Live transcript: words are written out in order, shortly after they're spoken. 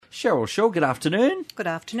Cheryl Shaw, good afternoon. Good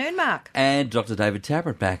afternoon, Mark. And Dr. David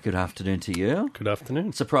Tappert back, good afternoon to you. Good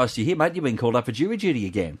afternoon. Surprised you're here, mate. You've been called up for jury duty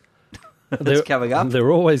again. That's coming up.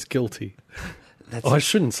 They're always guilty. I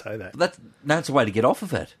shouldn't say that. That's a way to get off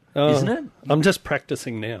of it, isn't it? I'm just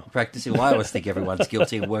practising now. Practising. Well, I always think everyone's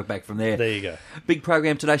guilty and work back from there. There you go. Big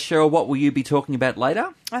program today, Cheryl. What will you be talking about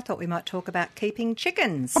later? I thought we might talk about keeping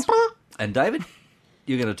chickens. And David,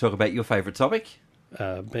 you're going to talk about your favourite topic?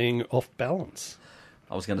 Being off balance.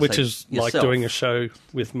 I was going to Which say is yourself. like doing a show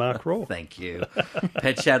with Mark Raw. Thank you.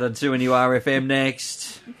 Pet Chat on 2NURFM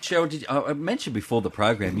next. Cheryl, I mentioned before the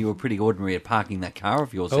program you were pretty ordinary at parking that car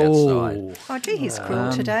of yours outside. Oh, gee, he's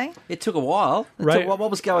cruel today. It took a while.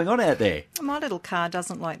 What was going on out there? My little car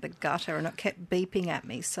doesn't like the gutter and it kept beeping at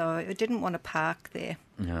me, so I didn't want to park there.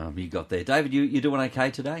 No, you got there. David, you doing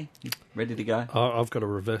okay today? You ready to go? I've got a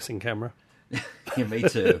reversing camera. Yeah, me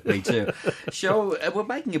too. Cheryl, we're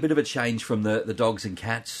making a bit of a change from the dogs and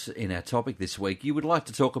cats in our topic this week. You would like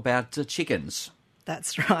to talk about chickens.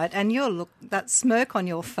 That's right. And that smirk on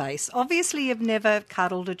your face. Obviously, you've never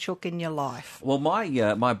cuddled a chook in your life. Well,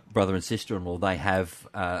 my brother and sister-in-law, they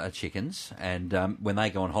have chickens, and when they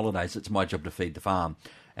go on holidays, it's my job to feed the farm,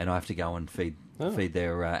 and I have to go and feed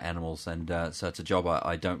their animals, and so it's a job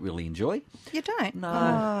I don't really enjoy. You don't?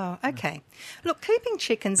 No. Oh, okay. Look, keeping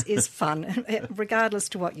chickens is fun, regardless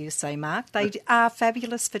to what you say, Mark. They are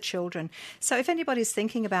fabulous for children. So if anybody's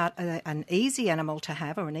thinking about an easy animal to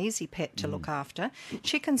have or an easy pet to look after,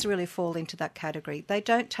 chickens really fall into that category. They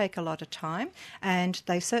don't take a lot of time, and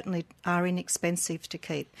they certainly are inexpensive to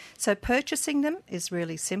keep. So purchasing them is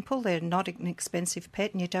really simple. They're not an expensive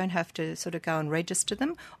pet, and you don't have to sort of go and register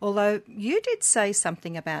them, although you did say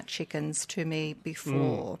something about chickens to me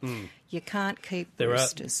before. You can't keep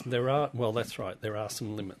roosters. Well, that's right. There are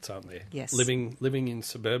some limits, aren't there? Yes. Living in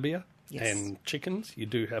suburbia and chickens, you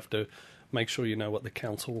do have to make sure you know what the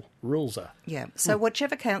council rules are. Yeah. So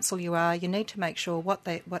whichever council you are, you need to make sure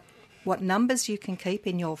what numbers you can keep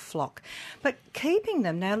in your flock. But keeping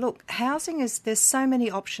them, now look, there's so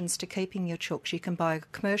many options to keeping your chooks. You can buy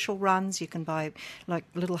commercial runs, you can buy like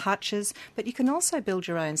little hutches, but you can also build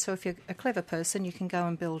your own. So if you're a clever person, you can go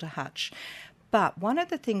and build a hutch. But one of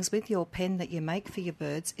the things with your pen that you make for your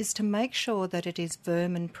birds is to make sure that it is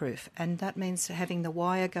vermin-proof, and that means having the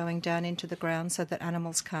wire going down into the ground so that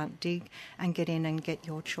animals can't dig and get in and get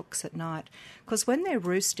your chooks at night. Because when they're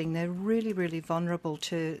roosting, they're really, really vulnerable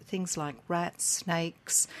to things like rats,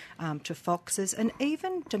 snakes, to foxes, and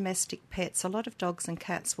even domestic pets. A lot of dogs and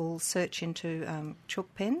cats will search into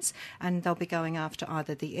chook pens, and they'll be going after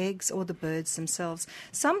either the eggs or the birds themselves.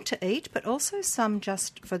 Some to eat, but also some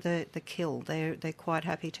just for the kill. They're quite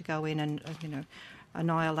happy to go in and,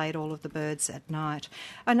 annihilate all of the birds at night.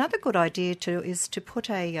 Another good idea too is to put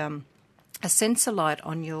a sensor light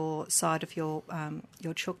on your side of your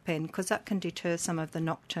chook pen, because that can deter some of the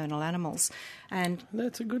nocturnal animals. And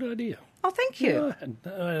that's a good idea. Oh, thank you.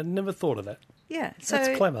 Yeah, I had never thought of that. Yeah,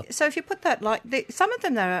 that's clever. So if you put that light, some of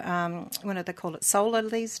them are, what do they call it, solar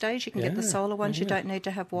these days. You can get the solar ones. You don't need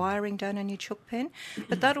to have wiring done on your chook pen,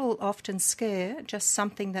 but that will often scare just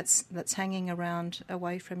something that's hanging around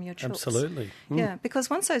away from your chooks. Absolutely. Yeah, because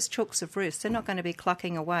once those chooks have roost, they're not going to be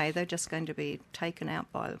clucking away. They're just going to be taken out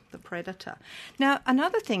by the predator. Now,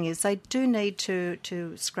 another thing is they do need to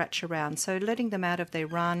scratch around. So letting them out of their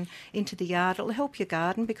run into the yard, it'll help your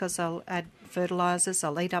garden because they'll add fertilisers,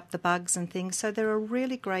 they'll eat up the bugs and things. So they're a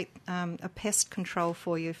really great a pest control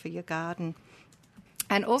for you for your garden.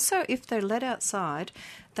 And also, if they're let outside,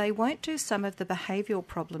 they won't do some of the behavioural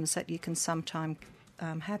problems that you can sometimes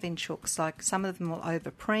have in chooks. Like some of them will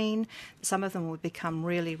overpreen, some of them will become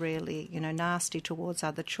really, really, nasty towards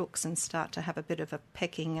other chooks and start to have a bit of a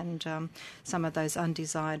pecking and some of those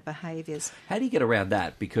undesired behaviours. How do you get around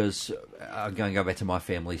that? Because I'm going to go back to my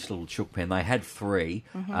family's little chook pen. They had 3,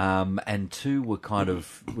 and 2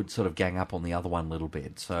 would sort of gang up on the other one a little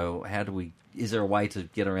bit. So is there a way to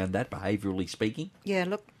get around that, behaviourally speaking? Yeah,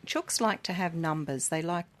 look, chooks like to have numbers. They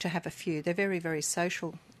like to have a few. They're very, very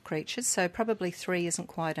social creatures, so probably 3 isn't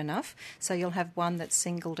quite enough. So you'll have one that's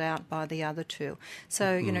singled out by the other 2.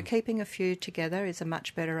 So, keeping a few together is a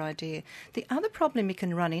much better idea. The other problem you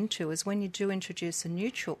can run into is when you do introduce a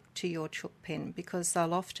new chook to your chook pen, because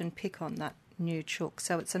they'll often pick on that new chook.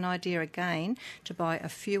 So it's an idea again to buy a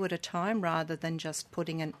few at a time rather than just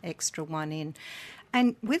putting an extra one in.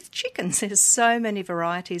 And with chickens, there's so many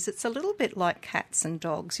varieties. It's a little bit like cats and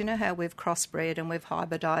dogs. You know how we've crossbred and we've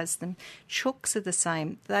hybridised them? Chooks are the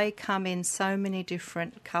same. They come in so many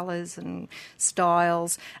different colours and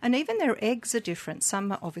styles, and even their eggs are different.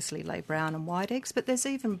 Some obviously lay brown and white eggs, but there's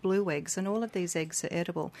even blue eggs, and all of these eggs are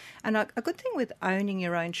edible. And a good thing with owning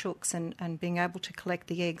your own chooks and being able to collect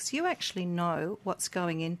the eggs, you actually know what's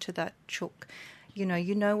going into that chook. You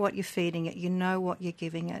know what you're feeding it, you know what you're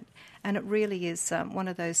giving it, and it really is one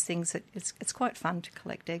of those things that it's quite fun to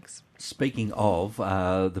collect eggs. Speaking of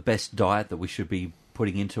the best diet that we should be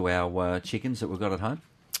putting into our chickens that we've got at home?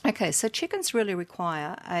 Okay, so chickens really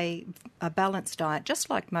require a balanced diet, just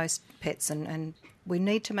like most pets, and we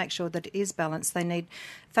need to make sure that it is balanced. They need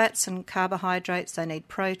fats and carbohydrates, they need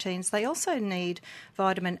proteins, they also need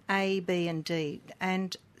vitamin A, B and D,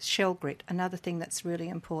 and shell grit, another thing that's really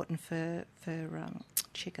important for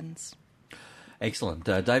chickens. Excellent.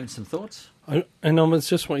 David, some thoughts? And I was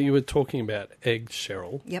just what you were talking about, eggs,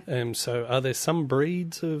 Cheryl. Yep. So are there some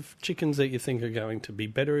breeds of chickens that you think are going to be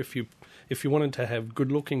better if you wanted to have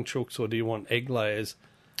good-looking chooks, or do you want egg layers?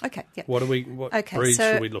 Okay, yeah. What breed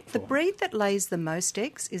should we look for? The breed that lays the most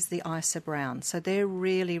eggs is the Isa Brown. So they're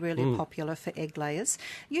really, really popular for egg layers.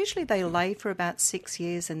 Usually they lay for about 6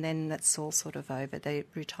 years and then that's all sort of over. They're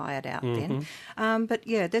retired out then. But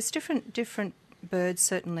yeah, there's different birds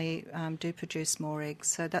certainly do produce more eggs.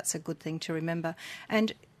 So that's a good thing to remember.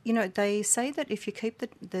 And, they say that if you keep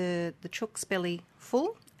the chook's belly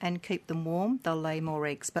full and keep them warm, they'll lay more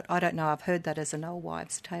eggs. But I don't know, I've heard that as an old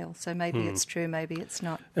wives' tale, so maybe it's true, maybe it's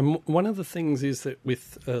not. And one of the things is that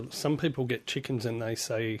with some people get chickens and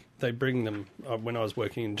they bring them, when I was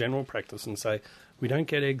working in general practice, and say, we don't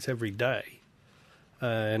get eggs every day.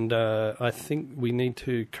 And I think we need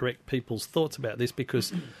to correct people's thoughts about this,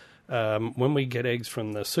 because when we get eggs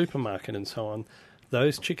from the supermarket and so on,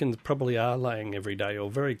 those chickens probably are laying every day or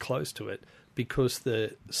very close to it, because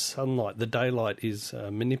the sunlight, the daylight is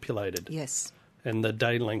manipulated. Yes. And the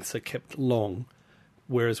day lengths are kept long.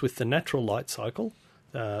 Whereas with the natural light cycle,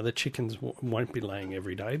 the chickens won't be laying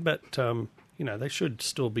every day, but, they should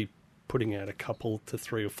still be putting out a couple to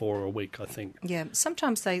 3 or 4 a week, I think. Yeah,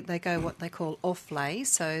 sometimes they go what they call off-lay,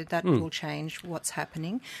 so that will change what's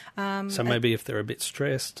happening. So maybe if they're a bit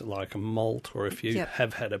stressed, like a molt, or if you Yep.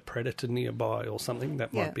 have had a predator nearby or something,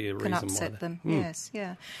 that might be a reason why. Can upset them, yes,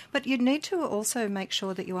 yeah. But you need to also make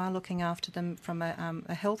sure that you are looking after them from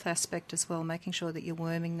a health aspect as well, making sure that you're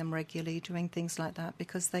worming them regularly, doing things like that,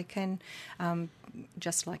 because they can,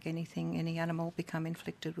 just like anything, any animal, become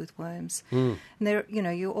inflicted with worms. And there,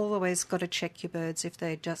 you always got to check your birds if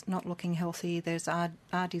they're just not looking healthy. There's are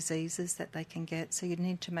diseases that they can get, so you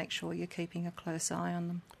need to make sure you're keeping a close eye on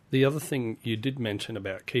them. The other thing you did mention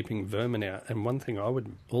about keeping vermin out, and one thing I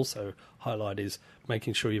would also highlight is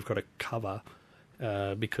making sure you've got a cover,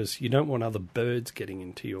 because you don't want other birds getting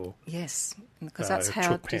into your yes, because that's how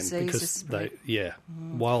chook pen, diseases because spread.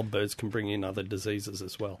 Wild birds can bring in other diseases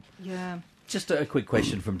as well. Yeah. Just a quick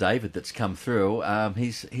question from David that's come through.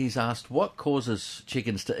 He's asked, what causes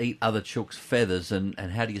chickens to eat other chooks' feathers, and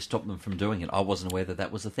how do you stop them from doing it? I wasn't aware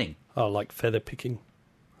that was a thing. Oh, like feather picking,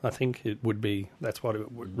 I think it would be. That's what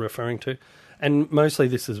it would referring to. And mostly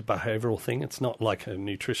this is a behavioural thing. It's not like a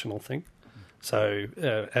nutritional thing. So,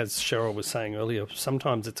 as Cheryl was saying earlier,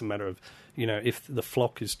 sometimes it's a matter of, if the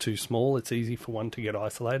flock is too small, it's easy for one to get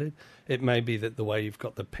isolated. It may be that the way you've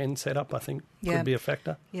got the pen set up, I think, could be a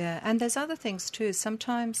factor. Yeah, and there's other things too.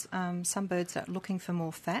 Sometimes some birds are looking for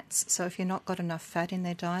more fats, so if you're not got enough fat in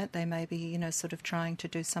their diet, they may be, sort of trying to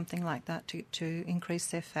do something like that to increase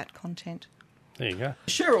their fat content. There you go.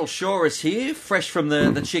 Cheryl Shaw is here, fresh from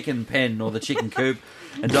the chicken pen or the chicken coop,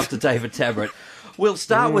 and Dr. David Tabrett. We'll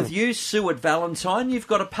start with you, Sue at Valentine. You've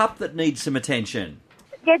got a pup that needs some attention.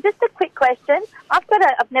 Yeah, just a quick question. I've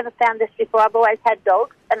never found this before. I've always had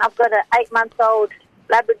dogs, and I've got an 8-month-old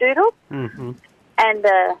Labradoodle and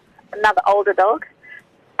another older dog.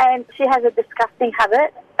 And she has a disgusting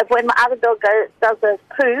habit of when my other dog does a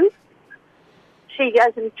poo, she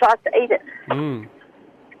goes and tries to eat it.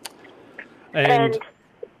 And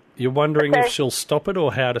you're wondering if she'll stop it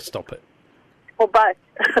or how to stop it? Or both.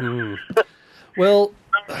 Well,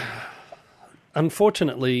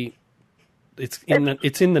 unfortunately, it's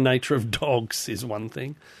in the nature of dogs is one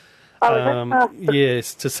thing.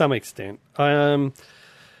 Yes, to some extent.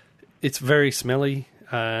 It's very smelly,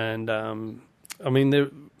 and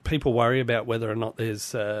people worry about whether or not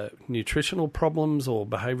there's nutritional problems or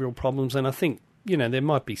behavioural problems, and I think there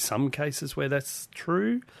might be some cases where that's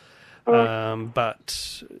true.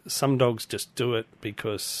 But some dogs just do it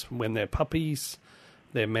because when they're puppies,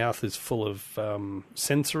 their mouth is full of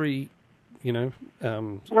sensory,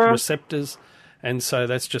 receptors, And so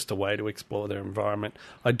that's just a way to explore their environment.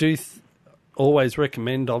 I do always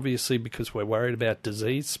recommend, obviously, because we're worried about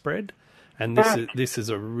disease spread, and this is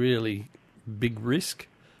a really big risk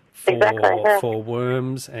for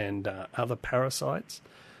worms and other parasites.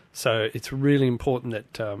 So it's really important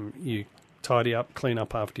that you tidy up, clean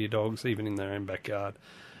up after your dogs, even in their own backyard.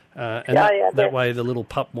 That way the little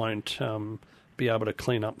pup won't be able to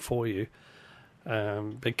clean up for you.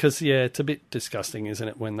 Because, it's a bit disgusting, isn't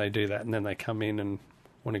it, when they do that and then they come in and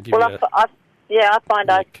want to give you I find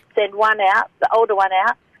I send one out, the older one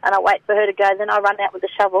out, and I wait for her to go, then I run out with the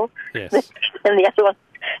shovel. Yes. And the other one.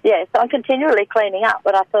 Yeah, so I'm continually cleaning up,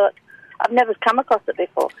 but I thought I've never come across it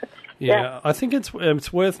before. Yeah, I think it's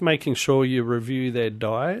worth making sure you review their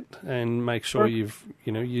diet and make sure you've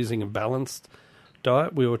using a balanced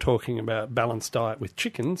diet. We were talking about balanced diet with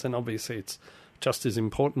chickens, and obviously it's just as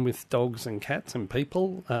important with dogs and cats and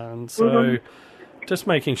people. And so just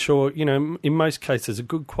making sure, in most cases, a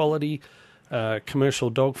good quality commercial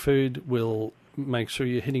dog food will make sure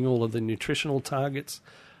you're hitting all of the nutritional targets.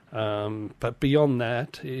 But beyond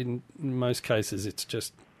that, in most cases, it's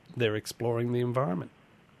just they're exploring the environment.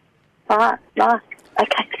 Nice.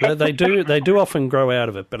 Okay. They do often grow out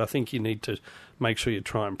of it, but I think you need to make sure you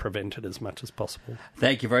try and prevent it as much as possible.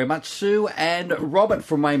 Thank you very much, Sue. And Robert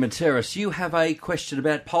from Raymond Terrace, you have a question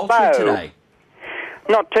about poultry today.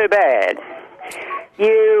 Not too bad.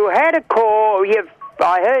 You had a call.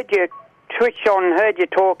 I heard you switched on. Heard you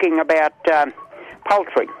talking about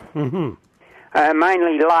poultry. Mm-hmm.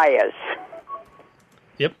 Mainly layers.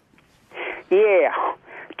 Yep. Yeah.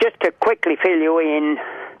 Just to quickly fill you in,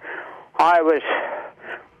 I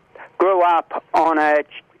grew up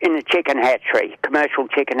in a chicken hatchery, commercial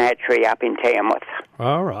chicken hatchery up in Tamworth.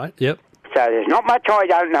 All right. Yep. So there's not much I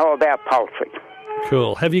don't know about poultry.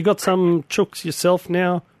 Cool. Have you got some chooks yourself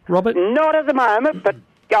now, Robert? Not at the moment, but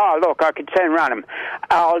look, I could soon run them.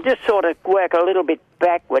 I'll just sort of work a little bit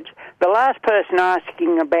backwards. The last person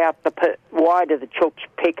asking about why do the chooks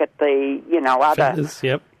pick at the feathers,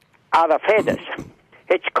 other feathers.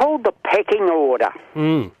 It's called the pecking order.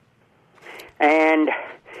 Mm. And,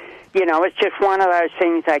 it's just one of those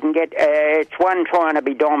things they can get. It's one trying to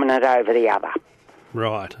be dominant over the other.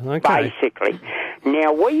 Right, okay. Basically.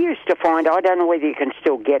 Now, we used to find, I don't know whether you can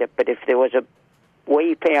still get it, but if there was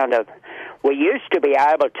we used to be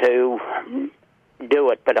able to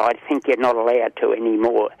do it, but I think you're not allowed to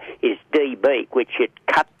anymore, is de-beak, which you'd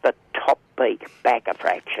cut the top beak back a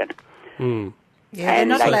fraction. Mm. Yeah, they're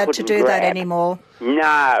not allowed to do that anymore.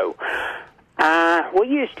 No. We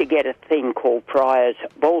used to get a thing called Pryor's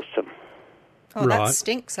balsam. Oh, right. That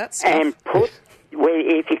stinks, that stuff. And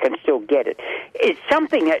if you can still get it, it's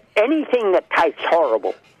something anything that tastes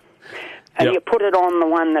horrible. And you put it on the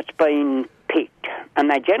one that's been picked. And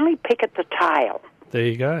they generally pick at the tail. There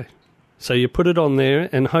you go. So you put it on there,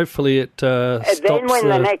 and hopefully it stops. And then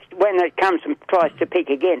when it comes and tries to pick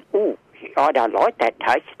again, I don't like that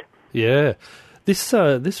taste. Yeah.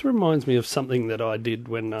 This reminds me of something that I did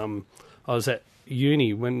when I was at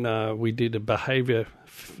uni, when we did a behaviour,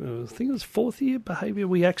 I think it was 4th year behaviour.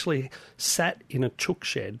 We actually sat in a chook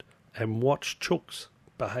shed and watched chooks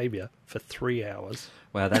behaviour for 3 hours.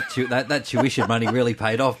 Wow, that tuition money really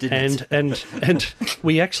paid off, didn't it? And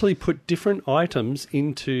we actually put different items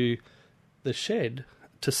into the shed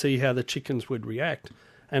to see how the chickens would react.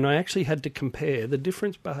 And I actually had to compare the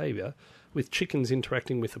different behaviour with chickens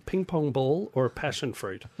interacting with a ping pong ball or a passion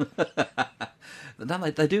fruit.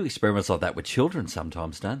 They do experiments like that with children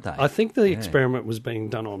sometimes, don't they? I think the experiment was being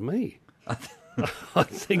done on me. I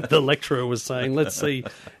think the lecturer was saying, let's see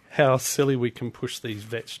how silly we can push these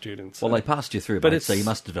vet students. Well, they passed you through, but so you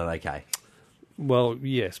must have done okay. Well,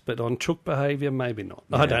 yes, but on chook behaviour, maybe not.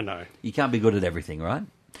 Yeah. I don't know. You can't be good at everything, right?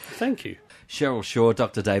 Thank you. Cheryl Shaw,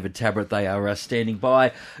 Dr. David Tabrett, they are standing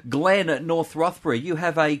by. Glenn at North Rothbury, you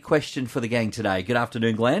have a question for the gang today. Good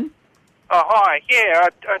afternoon, Glenn. Oh, hi. Yeah, I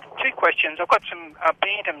had 2 questions. I've got some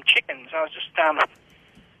bantam chickens. I was just,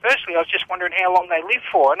 firstly, I was just wondering how long they live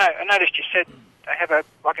for. I noticed you said they have an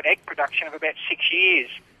egg production of about 6 years.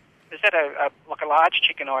 Is that a large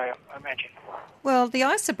chicken, I imagine? Well, the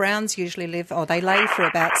Isa Browns usually they lay for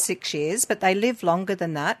about 6 years, but they live longer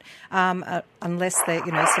than that, unless sort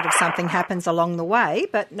of something happens along the way.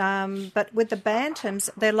 But with the bantams,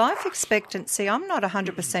 their life expectancy, I'm not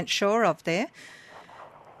 100% sure of there.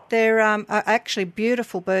 They're actually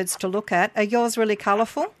beautiful birds to look at. Are yours really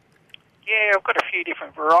colourful? Yeah, I've got a few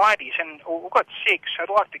different varieties, and we've got 6. I'd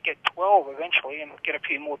like to get 12 eventually and get a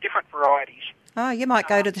few more different varieties. Oh, you might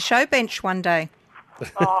go to the show bench one day.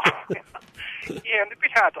 Oh, yeah, and they're a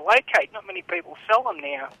bit hard to locate. Not many people sell them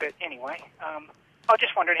now, but anyway. I was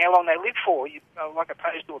just wondering how long they live for, like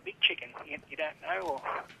opposed to a big chicken. You don't know? Or...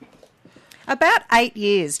 About 8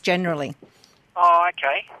 years, generally. Oh,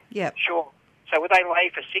 okay. Yep. Sure. So would they lay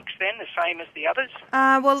for 6 then, the same as the others?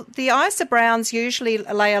 Well, the Isa Browns usually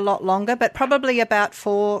lay a lot longer, but probably about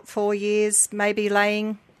 4 years, maybe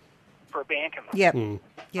laying. For a bantam? Yep.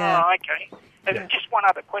 Yeah. Oh, okay. Yeah. Just one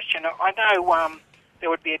other question. I know there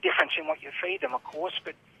would be a difference in what you feed them, of course,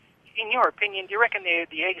 but in your opinion, do you reckon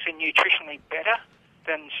the eggs are nutritionally better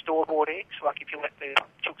than store-bought eggs, like if you let the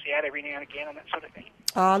chooks out every now and again and that sort of thing?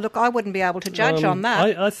 Oh, look, I wouldn't be able to judge on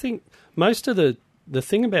that. I think most of the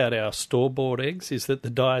thing about our store-bought eggs is that the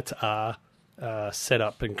diets are set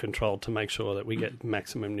up and controlled to make sure that we get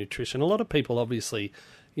maximum nutrition. A lot of people obviously,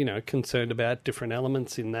 concerned about different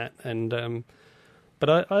elements in that, and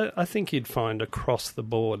but I think you'd find across the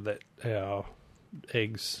board that our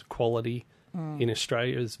eggs quality in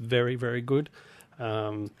Australia is very, very good.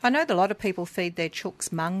 I know that a lot of people feed their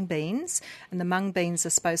chooks mung beans, and the mung beans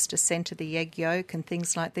are supposed to centre the egg yolk and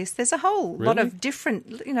things like this. There's a whole lot of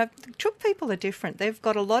different, chook people are different. They've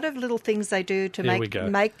got a lot of little things they do to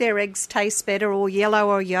make their eggs taste better, or yellow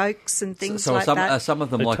or yolks and things like that. Some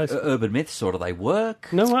of them, like urban myths, sort of, they work?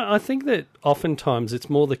 No, I think that oftentimes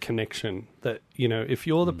it's more the connection that, if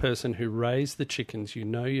you're the person who raised the chickens, you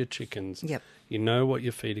know your chickens, you know what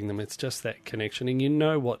you're feeding them. It's just that connection, and you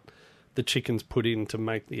know what the chickens put in to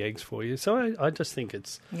make the eggs for you. So I just think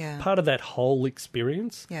it's part of that whole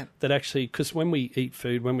experience that actually, because when we eat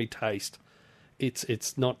food, when we taste,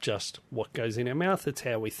 it's not just what goes in our mouth, it's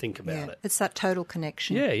how we think about it. It's that total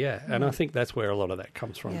connection. Yeah. And I think that's where a lot of that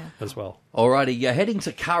comes from as well. Alrighty, you're heading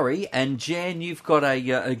to Curry, and Jan, you've got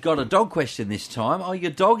a dog question this time. Oh,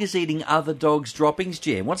 your dog is eating other dogs' droppings,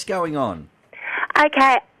 Jan. What's going on?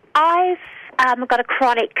 Okay, I've got a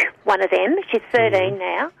chronic one of them. She's 13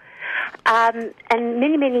 now. And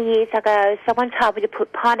many, many years ago, someone told me to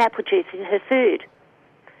put pineapple juice in her food.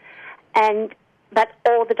 But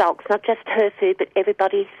all the dogs, not just her food, but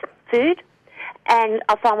everybody's food. And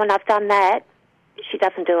I find when I've done that, she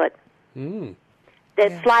doesn't do it.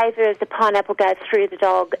 The flavour of the pineapple goes through the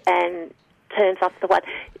dog and turns off the one.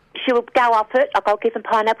 She will go off it, like I'll give them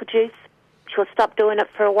pineapple juice. She'll stop doing it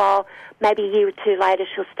for a while. Maybe a year or two later,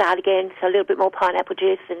 she'll start again, so a little bit more pineapple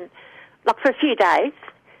juice. And like for a few days,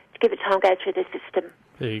 give it time to go through the system.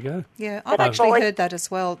 There you go. Yeah, I've actually heard that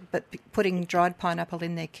as well, but putting dried pineapple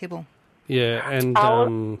in their kibble. Yeah, and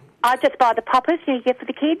I just buy the poppers you get for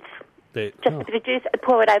the kids. Just a bit of juice and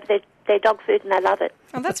pour it over their dog food, and they love it.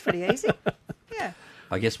 Oh, that's pretty easy. Yeah.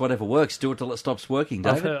 I guess whatever works, do it till it stops working,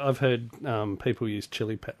 David. I've heard people use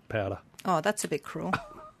chili powder. Oh, that's a bit cruel.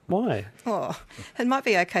 Why? Oh, it might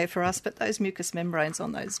be okay for us, but those mucous membranes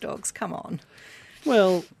on those dogs, come on.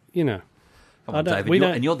 Well, Come on, David,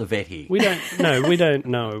 and you're the vet here. We don't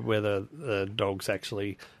know whether the dogs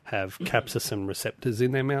actually have capsaicin receptors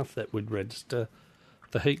in their mouth that would register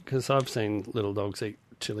the heat, because I've seen little dogs eat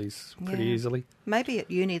chilies pretty easily. Maybe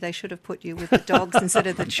at uni they should have put you with the dogs instead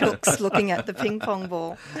of the chooks looking at the ping pong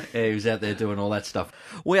ball. Yeah, he was out there doing all that stuff.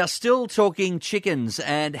 We are still talking chickens,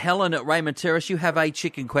 and Helen at Raymond Terrace, you have a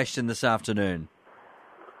chicken question this afternoon.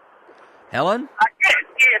 Helen?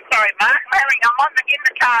 Yes, sorry, Mark. I'm in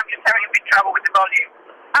the car. I'm just having a bit of trouble with the volume.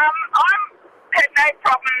 I've had no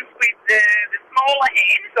problems with the smaller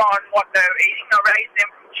hens on what they're eating. I raised them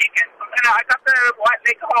from chickens. I got the white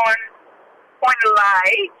leghorn point of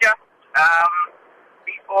lay just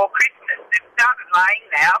before Christmas. They've started laying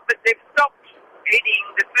now, but they've stopped eating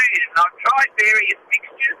the food. And I've tried various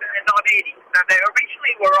mixtures, and they're not eating. So they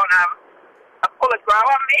originally were on a fuller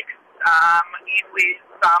grower mix in with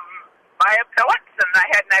some layer pellets, and they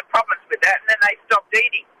had no problems with that, and then they stopped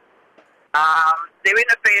eating. They're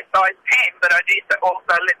in a fair-sized pen, but I do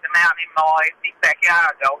also let them out in my big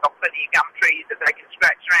backyard. I've got plenty of gum trees that they can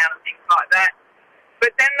scratch around and things like that.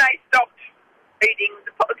 But then they stopped eating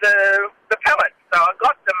the pellets, so I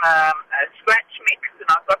got them a scratch mix, and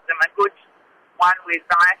I got them a good one with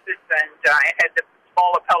isis, and it had the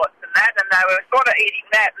smaller pellets and that, and they were sort of eating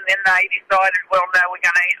that, and then they decided, well, no, we're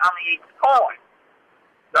going to only eat the corn.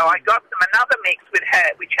 So I got them another mix which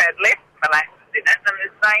had less molasses in it, and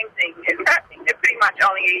the same thing is happening. They're pretty much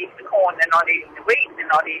only eating the corn, they're not eating the wheat, they're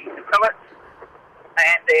not eating the pellets,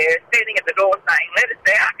 and they're standing at the door saying, let us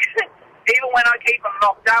out. Even when I keep them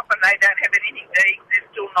locked up and they don't have anything to eat, they're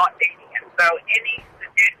still not eating it. So any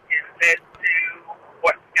suggestions as to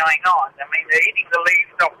what's going on? I mean, they're eating the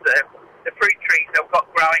leaves off the fruit trees they've got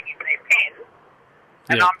growing in their pens,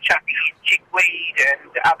 and I'm chucking in chickweed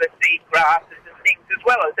and other seed grasses and things as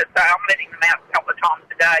well as it. So I'm letting them out a couple of times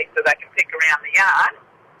a day so they can pick around the yard,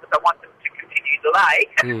 because I want them to continue to lay.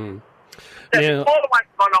 The Now- smaller one's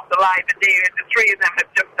gone off the lay, but the three of them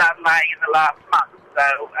have just started laying in the last month.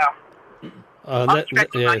 So I'm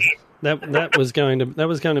scratching my head. That was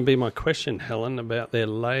going to be my question, Helen, about their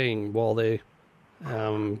laying while they're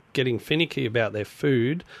getting finicky about their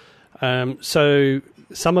food. So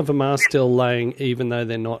some of them are still laying, even though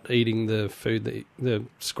they're not eating the food, the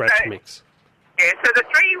scratch mix. Yeah, so the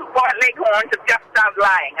three white leghorns have just started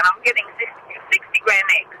laying, and I'm getting 60-gram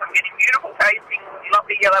eggs. I'm getting beautiful tasting,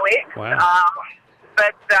 lovely yellow eggs. Wow.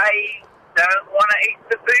 But they don't want to eat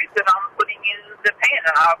the food that I'm putting in the pan.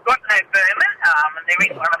 And I've got no vermin, and they're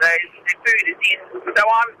in one of those. The food is in, so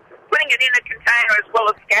I'm putting it in a container as well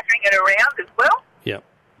as scattering it around as well. Yep.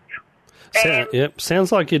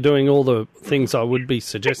 Sounds like you're doing all the things I would be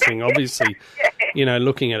suggesting. Obviously,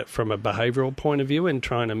 looking at it from a behavioural point of view and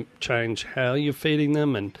trying to change how you're feeding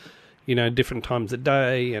them and, different times of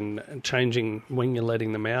day and changing when you're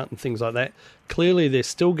letting them out and things like that. Clearly, they're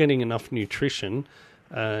still getting enough nutrition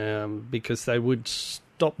because they would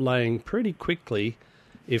stop laying pretty quickly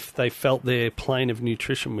if they felt their plane of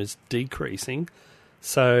nutrition was decreasing.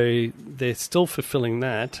 So they're still fulfilling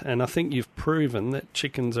that, and I think you've proven that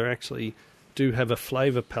chickens do have a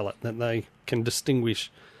flavour palette that they can distinguish,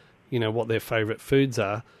 what their favourite foods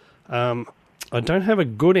are. I don't have a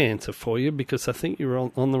good answer for you because I think you're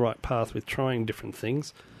on the right path with trying different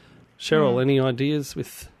things. Cheryl, any ideas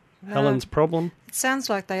with Helen's problem? It sounds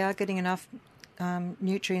like they are getting enough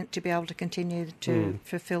nutrient to be able to continue to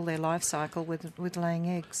fulfil their life cycle with laying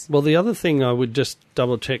eggs. Well, the other thing I would just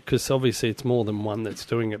double check, because obviously it's more than one that's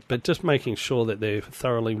doing it, but just making sure that they're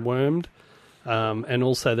thoroughly wormed and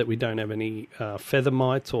also that we don't have any feather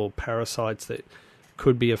mites or parasites that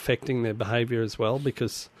could be affecting their behaviour as well,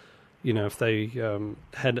 because if they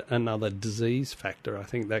had another disease factor, I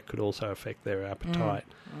think that could also affect their appetite.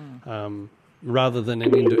 Rather than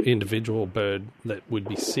an individual bird that would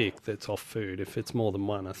be sick that's off food. If it's more than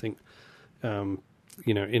one, I think, in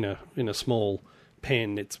a small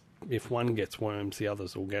pen, if one gets worms, the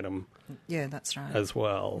others will get them. Yeah, that's right. As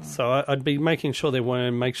well. So I'd be making sure they're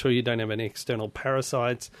wormed, make sure you don't have any external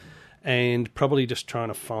parasites, and probably just trying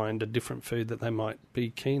to find a different food that they might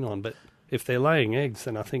be keen on. But if they're laying eggs,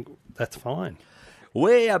 then I think that's fine.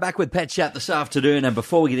 We are back with Pet Chat this afternoon, and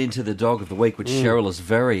before we get into the Dog of the Week, which Cheryl is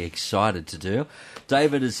very excited to do,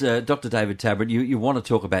 David is Dr. David Tabrett. You want to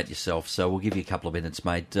talk about yourself, so we'll give you a couple of minutes,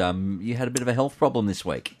 mate. You had a bit of a health problem this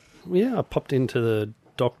week. Yeah, I popped into the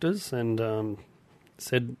doctors and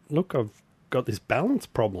said, look, I've got this balance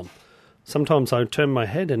problem. Sometimes I turn my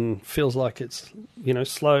head and feels like it's,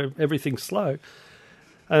 slow, everything's slow.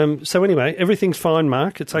 So anyway, everything's fine,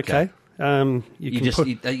 Mark. It's okay. You're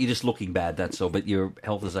just looking bad, that's all. But your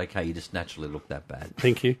health is okay. You just naturally look that bad.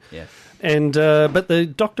 Thank you. Yeah. And but the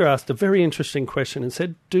doctor asked a very interesting question and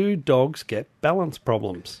said, "Do dogs get balance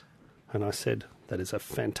problems?" And I said, "That is a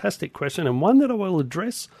fantastic question and one that I will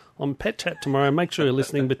address on Pet Chat tomorrow. Make sure you're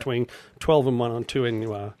listening between 12 and 1 on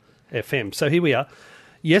 2NUR FM." So here we are.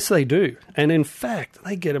 Yes, they do, and in fact,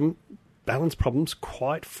 they get balance problems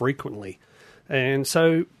quite frequently. And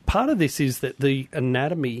so part of this is that the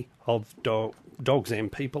anatomy of dogs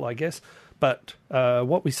and people, I guess, but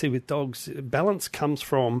what we see with dogs, balance comes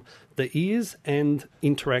from the ears and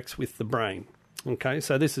interacts with the brain. Okay,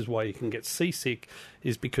 so this is why you can get seasick,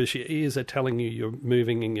 is because your ears are telling you you're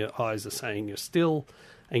moving and your eyes are saying you're still,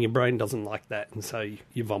 and your brain doesn't like that, and so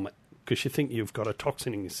you vomit because you think you've got a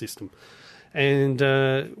toxin in your system. And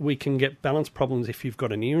we can get balance problems if you've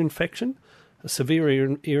got an ear infection. A severe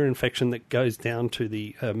ear infection that goes down to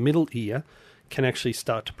the middle ear can actually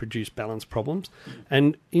start to produce balance problems.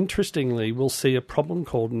 And interestingly, we'll see a problem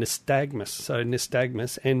called nystagmus. So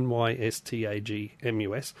nystagmus,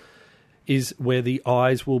 Nystagmus, is where the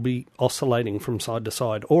eyes will be oscillating from side to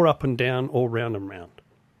side, or up and down, or round and round.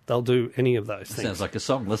 They'll do any of those things. Sounds like a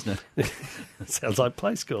song, doesn't it? Sounds like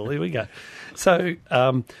play school. Here we go. So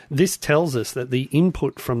this tells us that the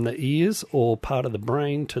input from the ears or part of the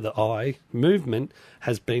brain to the eye movement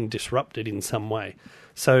has been disrupted in some way.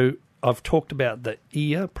 So I've talked about the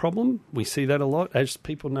ear problem. We see that a lot. As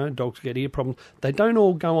people know, dogs get ear problems. They don't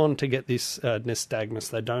all go on to get this nystagmus.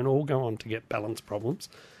 They don't all go on to get balance problems,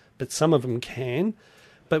 but some of them can.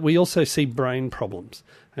 But we also see brain problems.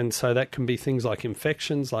 And so that can be things like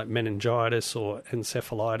infections, like meningitis or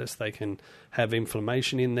encephalitis. They can have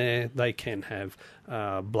inflammation in there. They can have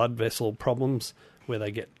blood vessel problems where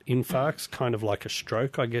they get infarcts, kind of like a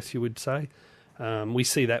stroke, I guess you would say. We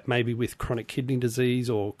see that maybe with chronic kidney disease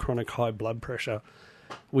or chronic high blood pressure.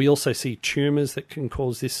 We also see tumours that can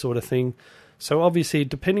cause this sort of thing. So obviously,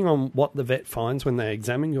 depending on what the vet finds when they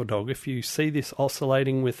examine your dog, if you see this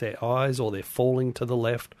oscillating with their eyes or they're falling to the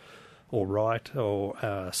left or right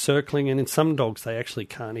or circling. And in some dogs, they actually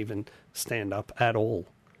can't even stand up at all.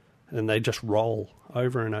 And they just roll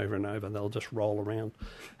over and over and over. They'll just roll around.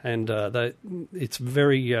 And it's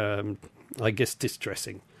very, I guess,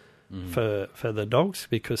 distressing for the dogs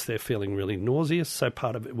because they're feeling really nauseous. So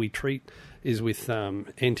part of it we treat is with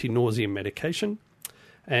anti-nausea medication.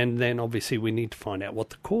 And then obviously we need to find out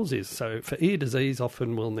what the cause is. So for ear disease,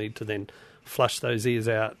 often we'll need to then flush those ears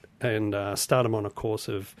out and start them on a course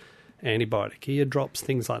of antibiotic ear drops,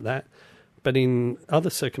 things like that. But in other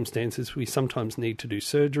circumstances, we sometimes need to do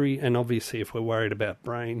surgery. And obviously if we're worried about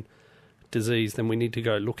brain disease, then we need to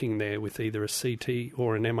go looking there with either a CT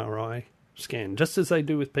or an MRI scan, just as they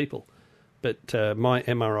do with people. But my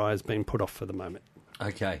MRI has been put off for the moment.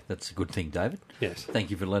 Okay, that's a good thing, David. Yes. Thank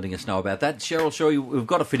you for letting us know about that. Cheryl, sure, we've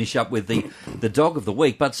got to finish up with the dog of the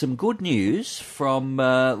week, but some good news from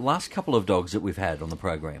last couple of dogs that we've had on the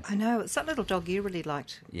program. I know, it's that little dog you really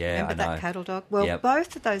liked. Yeah, Remember I know. that cattle dog? Well,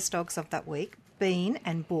 both of those dogs of that week, Bean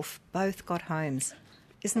and Boof, both got homes.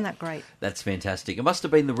 Isn't that great? That's fantastic. It must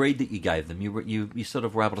have been the read that you gave them. You sort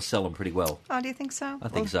of were able to sell them pretty well. Oh, do you think so? I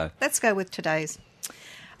think so. Let's go with today's.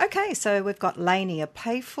 Okay, so we've got Lainey, a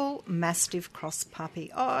playful Mastiff cross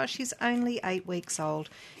puppy. Oh, she's only 8 weeks old.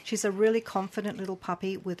 She's a really confident little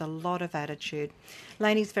puppy with a lot of attitude.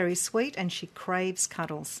 Lainey's very sweet and she craves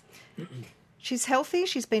cuddles. She's healthy,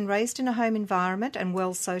 she's been raised in a home environment and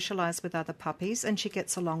well socialised with other puppies, and she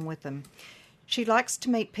gets along with them. She likes to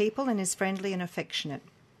meet people and is friendly and affectionate.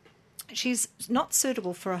 She's not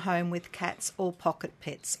suitable for a home with cats or pocket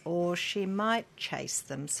pets, or she might chase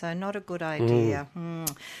them, so not a good idea.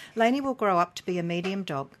 Lainey will grow up to be a medium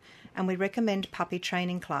dog, and we recommend puppy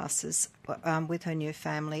training classes with her new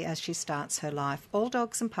family as she starts her life. All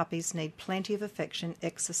dogs and puppies need plenty of affection,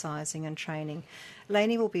 exercising and training.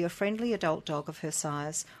 Lainey will be a friendly adult dog of her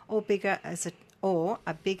size, or as bigger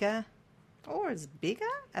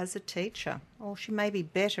as a teacher. Or she may be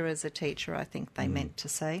better as a teacher, I think they meant to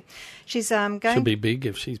say. She's going... She'll be big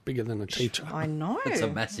if she's bigger than a teacher. I know. It's a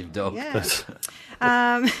massive dog.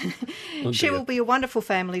 Yeah. She will be a wonderful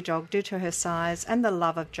family dog due to her size, and the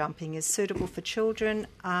love of jumping is suitable for children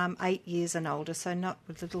 8 years and older, so not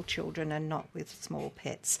with little children and not with small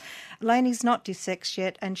pets. Lainey's not desexed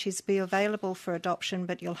yet, and she's be available for adoption,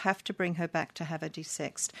 but you'll have to bring her back to have her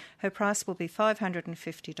desexed. Her price will be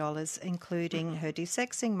 $550, including her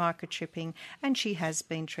desexing, microchipping, and she has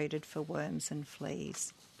been treated for worms and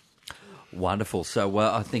fleas. Wonderful. So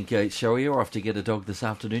I think, Cheryl, you're off to get a dog this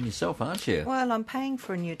afternoon yourself, aren't you? Well, I'm paying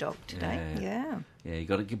for a new dog today. Yeah. Yeah, you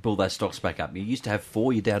got to build those stocks back up. You used to have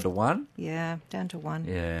 4, you're down to 1. Yeah, down to 1.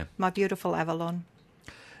 Yeah. My beautiful Avalon.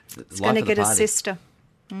 It's Life going to of the get a party. sister.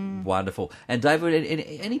 Wonderful. And David,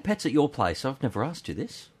 any pets at your place? I've never asked you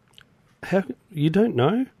this. How, you don't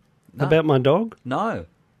know No. about my dog? No.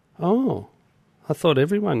 Oh, I thought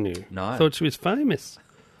everyone knew. No. I thought she was famous.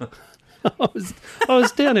 I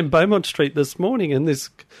was down in Beaumont Street this morning, and this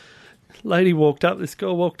girl walked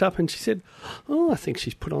up, and she said, "Oh, I think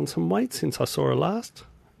she's put on some weight since I saw her last."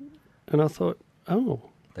 And I thought, "Oh,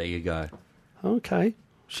 There you go. okay,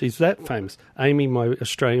 she's that famous." Amy, my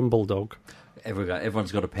Australian bulldog.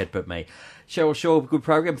 Everyone's got a pet but me. Cheryl Shaw, good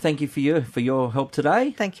program. Thank you for your help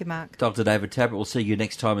today. Thank you, Mark. Dr. David Tappert, we'll see you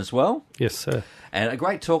next time as well. Yes, sir. And a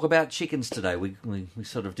great talk about chickens today. We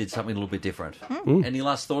sort of did something a little bit different. Any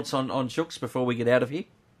last thoughts on Chooks before we get out of here?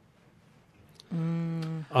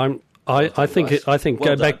 I think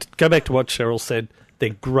Well go back to what Cheryl said. They're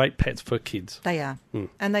great pets for kids. They are.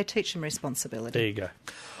 And they teach them responsibility. There you go.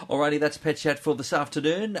 Alrighty, that's Pet Chat for this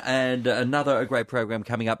afternoon, and a great program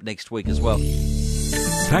coming up next week as well.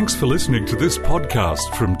 Thanks for listening to this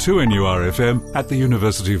podcast from 2NURFM at the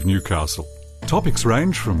University of Newcastle. Topics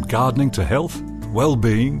range from gardening to health,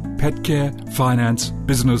 well-being, pet care, finance,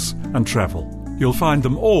 business and travel. You'll find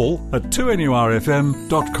them all at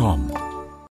 2NURFM.com.